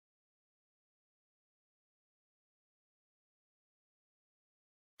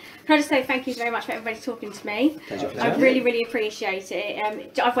Can I just say thank you very much for everybody talking to me. Pleasure. I really appreciate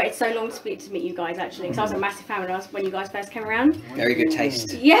it. I've waited so long to meet you guys actually, because I was a massive fan when you guys first came around. Very good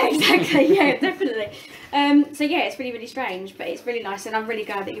taste. Yeah, exactly. Yeah, definitely. So yeah, it's really strange, but it's really nice, and I'm really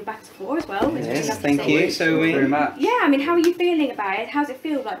glad that you're back to 4 as well. It's Yes, really thank you. So very much. Yeah, I mean, how are you feeling about it? How's it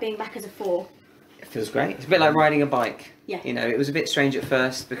feel like being back as a 4? It feels great. It's a bit like riding a bike. Yeah. You know, it was a bit strange at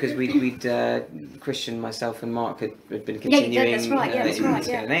first because we'd Christian, myself, and Mark had been continuing. Yeah, that's right. Yeah, that's in right.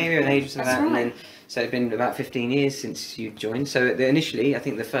 Scandinavia and Asia and That's that, and right. then so it's been about 15 years since you joined. So initially, I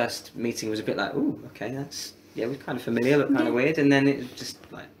think the first meeting was a bit like, oh, okay, that's we're kind of familiar, looked kind of weird, and then it was just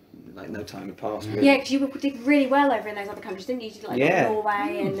like no time had passed. Really. Yeah, because you did really well over in those other countries, didn't you? You did like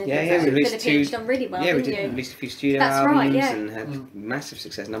Norway and the Philippines. You've done really well, we didn't you? released a few studio That's albums right, yeah. and had massive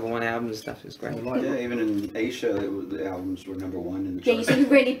success, #1 albums and stuff. It was great. Yeah, even in Asia, the albums were #1 in the Yeah, you charts. seem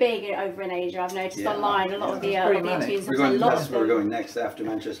really big over in Asia. I've noticed online a lot of the interviews. We're going next after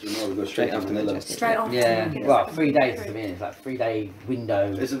Manchester. No, we go straight after Manchester. Straight off. Yeah, well, 3 days to me. It's like 3-day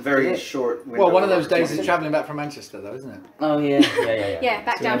window. It's a very short window. Well, one of those days is travelling back from Manchester, though, isn't it? Oh yeah. Yeah,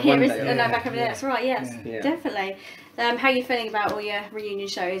 back So down we have here, one isn't day, it? No, yeah. back over there. That's right. Yes, Yeah. definitely. How are you feeling about all your reunion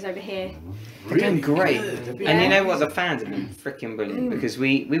shows over here? They're doing great, Yeah. and you know what? The fans have been freaking brilliant because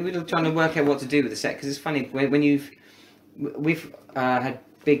we were trying to work out what to do with the set because it's funny when we've had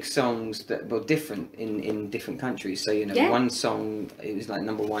big songs that were different in different countries. So one song it was like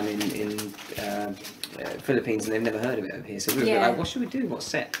 #1 in Philippines and they've never heard of it over here. So we were a bit like, what should we do? What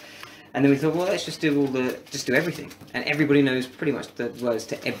set? And then we thought, well, let's just do do everything, and everybody knows pretty much the words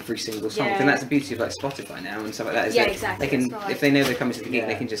to every single song. Yeah. And that's the beauty of like Spotify now and stuff like that. Is Yeah, that exactly, They can, that's right. if they know they're coming to the gig,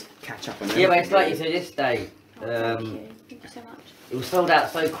 they can just catch up on it. Yeah, but it's like you said yesterday. Thank you so much. It was sold out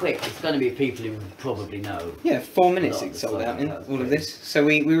so quick. It's going to be people who probably know. Yeah, 4 minutes A lot it of sold the out in songs, all of this. So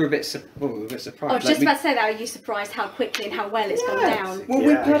we were a bit surprised. I was just about to say that. Are you surprised how quickly and how well it's gone down? Well,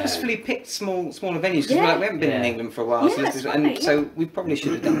 we purposefully picked smaller venues because we haven't been in England for a while, so we probably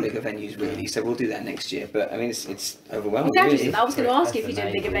should have done bigger venues really. So we'll do that next year. But I mean, it's overwhelming. Really. I was going to ask you if you're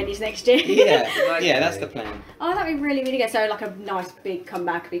doing bigger venues next year. Yeah, that's the plan. Oh, that'd be really good. So like a nice big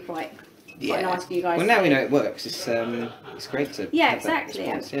comeback would be quite nice for you guys. Well, now we know it works. It's great to. Yeah, have that exactly.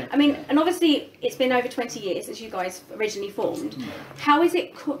 response, yeah. I mean, and obviously it's been over 20 years since you guys originally formed. How is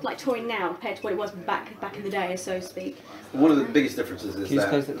it like touring now compared to what it was back in the day, so to speak? One of the biggest differences is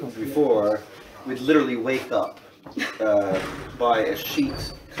that before we'd literally wake up by a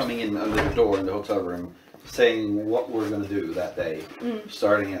sheet coming in under the door in the hotel room saying what we're going to do that day,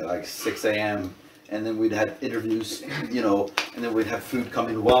 starting at like 6 a.m. And then we'd have interviews, and then we'd have food come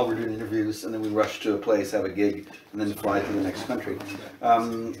in while we're doing interviews, and then we rush to a place, have a gig, and then fly to the next country.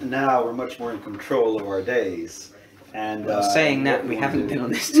 Now we're much more in control of our days. And saying that, we haven't been on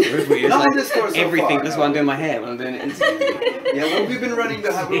this tour, have we? Not on this tour so everything. far, That's no. why I'm doing my hair when I'm doing it. Yeah, well, we've been running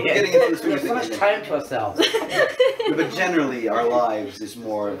behind. We're getting into the studio. So much time to ourselves. But generally, our lives is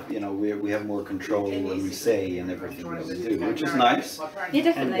more. We have more control when we say and everything that we do, which is nice. Yeah,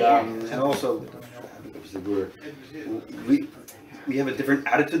 definitely. And also, we have a different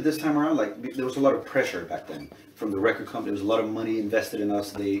attitude this time around. Like there was a lot of pressure back then from the record company. There was a lot of money invested in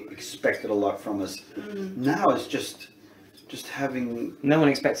us. They expected a lot from us. Now it's just having. No one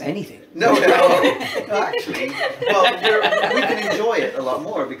expects anything. No, actually. Well, we can enjoy it a lot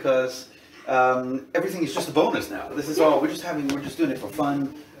more because everything is just a bonus now. This is all we're just doing it for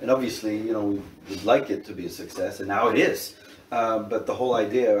fun, and obviously, we'd like it to be a success, and now it is. But the whole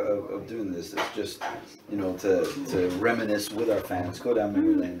idea of doing this is just, to reminisce with our fans, go down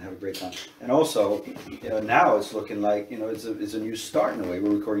memory lane, and have a great time. And also, now it's looking like, it's a new start in a way.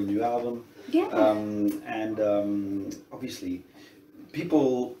 We're recording a new album. Yeah. Obviously,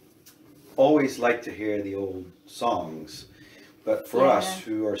 people always like to hear the old songs. But for us,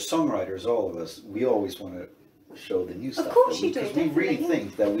 who are songwriters, all of us, we always want to show the new stuff. Of course you do. Because we really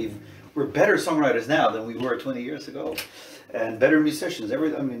think that we're better songwriters now than we were 20 years ago. And better musicians.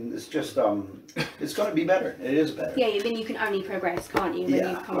 It's just, it's going to be better. It is better. Yeah, I mean, you can only progress, can't you? When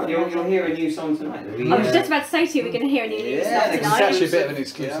you've come You'll hear a new song tonight. I was just about to say to you, we're going to hear a new stuff It's tonight. actually a bit of an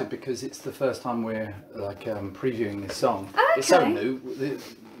exclusive because it's the first time we're previewing this song. Okay. It's so new.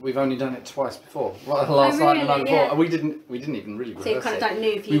 We've only done it twice before. Last night and the night before. And we didn't even really rehearse So you kind of don't know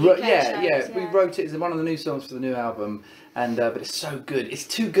if we you wrote, play yeah, shows, we wrote it as one of the new songs for the new album, and but it's so good. It's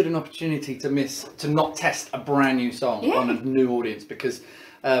too good an opportunity to not test a brand new song on a new audience because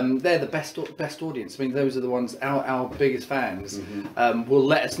they're the best audience. I mean, those are the ones our biggest fans will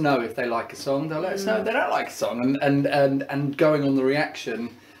let us know if they like a song. They'll let us know if they don't like a song, and going on the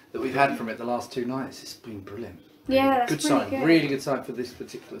reaction that we've had from it the last 2 nights, it's been brilliant. Yeah, that's good really sign. good. Really good sign for this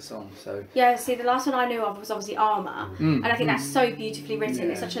particular song. So yeah, see, the last one I knew of was obviously Armour, and I think that's so beautifully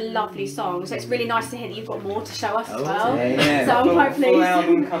written. It's such a lovely song, so it's really nice to hear that you've got more to show us as well. Yeah. So I'm quite pleased. Full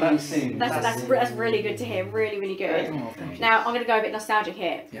album coming soon. That's really good to hear. Really good. Oh, thank you. Now I'm going to go a bit nostalgic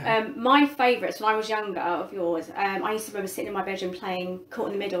here. Yeah. My favourites when I was younger of yours, I used to remember sitting in my bedroom playing Caught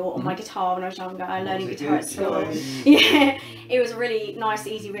in the Middle on my guitar when I was younger, learning guitar at school. Yeah, it was a really nice,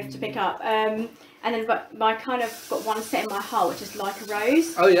 easy riff to pick up. And then, but I kind of got one set in my heart, which is Like a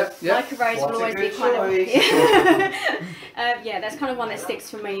Rose. Oh yeah. Like a Rose will always be kind of. Yeah, that's kind of one that sticks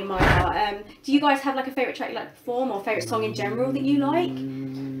for me in my heart. Do you guys have like a favourite track you like to perform, or favourite song in general that you like?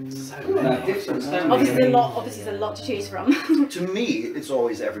 Different. Obviously, there's a lot to choose from. To me, it's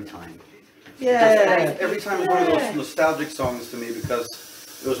always Every Time. Yeah. Every Time is one of those nostalgic songs to me because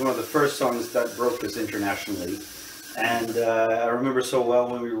it was one of the first songs that broke us internationally. And I remember so well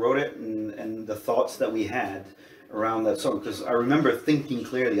when we wrote it and the thoughts that we had around that song, because I remember thinking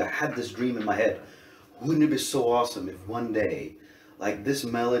clearly, I had this dream in my head. Wouldn't it be so awesome if one day, like this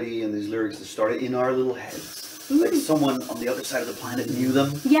melody and these lyrics that started in our little heads, like someone on the other side of the planet knew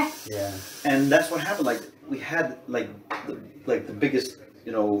them? Yeah. Yeah. And that's what happened. Like we had like the biggest,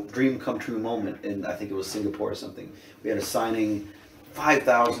 you know, dream come true moment in, I think it was Singapore or something. We had a signing,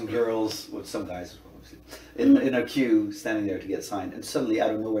 5,000 girls, with some guys in a queue standing there to get signed, and suddenly out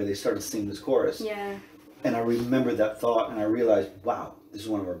of nowhere they started singing this chorus. Yeah. And I remember that thought, and I realized, wow, this is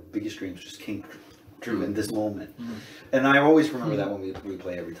one of our biggest dreams just came true in this moment. And I always remember that when we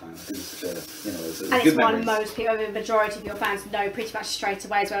play Every Time. I think it's such a, you know, it's a And good it's one memory. most people, the majority of your fans know pretty much straight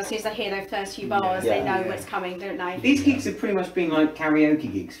away as well. As soon as they hear those first few bars, they know what's coming, don't they? These gigs have pretty much been like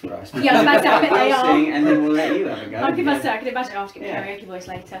karaoke gigs for us. Yeah, I was about to say, I bet they We'll are. sing and then we'll let you have a go. I can imagine I'll get karaoke voice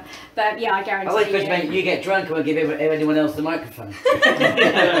later. But yeah, I guarantee always supposed to make you get drunk and we'll give anyone else the microphone.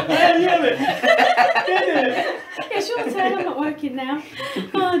 Yeah, sure, turn, I'm not working now.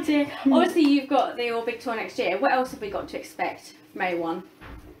 Oh dear. Obviously you've got the big tour next year. What else have we got to expect from A1?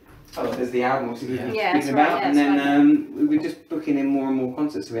 Oh, there's the album obviously we've been Yeah, speaking that's about, right, and yeah, then we're just booking in more and more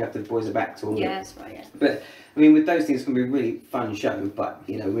concerts, so we have the Boys Are Back tour. Yeah, that's right, yeah. But I mean, with those things, it's going to be a really fun show, but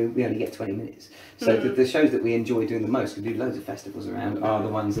you know, we only get 20 minutes. So the shows that we enjoy doing the most, we do loads of festivals around, are the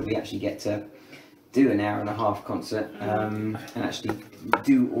ones that we actually get to do an hour and a half concert and actually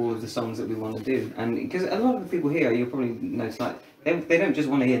do all of the songs that we want to do. And because a lot of the people here, you'll probably notice, like they don't just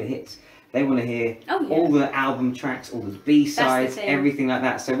want to hear the hits. They want to hear all the album tracks, all the B-sides, everything like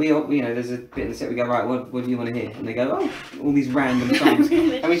that. So we all, you know, there's a bit in the set we go, right, what do you want to hear? And they go, oh, all these random songs.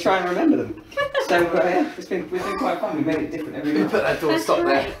 And we try and remember them. So yeah, we've been quite fun. We made it different every We month. put that door stop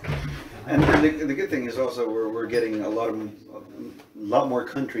there. And the good thing is also we're getting a lot more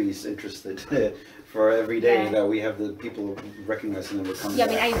countries interested for every day that we have the people recognizing that we're coming. Yeah, I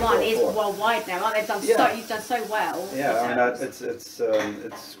mean A1 is worldwide now, aren't they? You've done so well. Yeah, I mean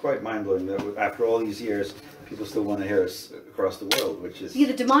it's quite mind blowing that after all these years, people still want to hear us across the world, which is. Yeah,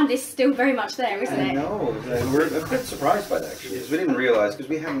 the demand is still very much there, isn't it? I know. We're a bit surprised by that actually, because we didn't realize, because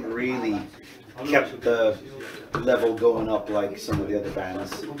we haven't really kept the level going up like some of the other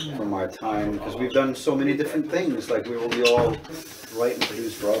bands from our time, because we've done so many different things. Like we all write and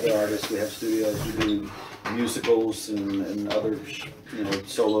produce for other artists. We have studios, we do musicals and other, you know,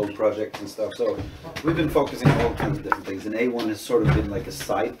 solo projects and stuff. So we've been focusing on all kinds of different things, and A1 has sort of been like a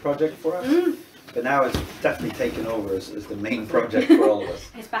side project for us. But now it's definitely taken over as the main project for all of us.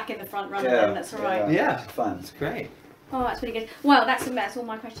 It's back in the front runner then, that's all right. Yeah. It's fun. It's great. Oh, that's really good. Well, that's all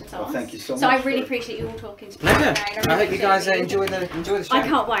my questions asked. Well, thank you so much. So I really appreciate you all talking to me. Pleasure. today. I hope you guys appreciate enjoy the show. I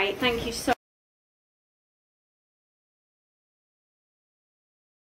can't wait. Thank you so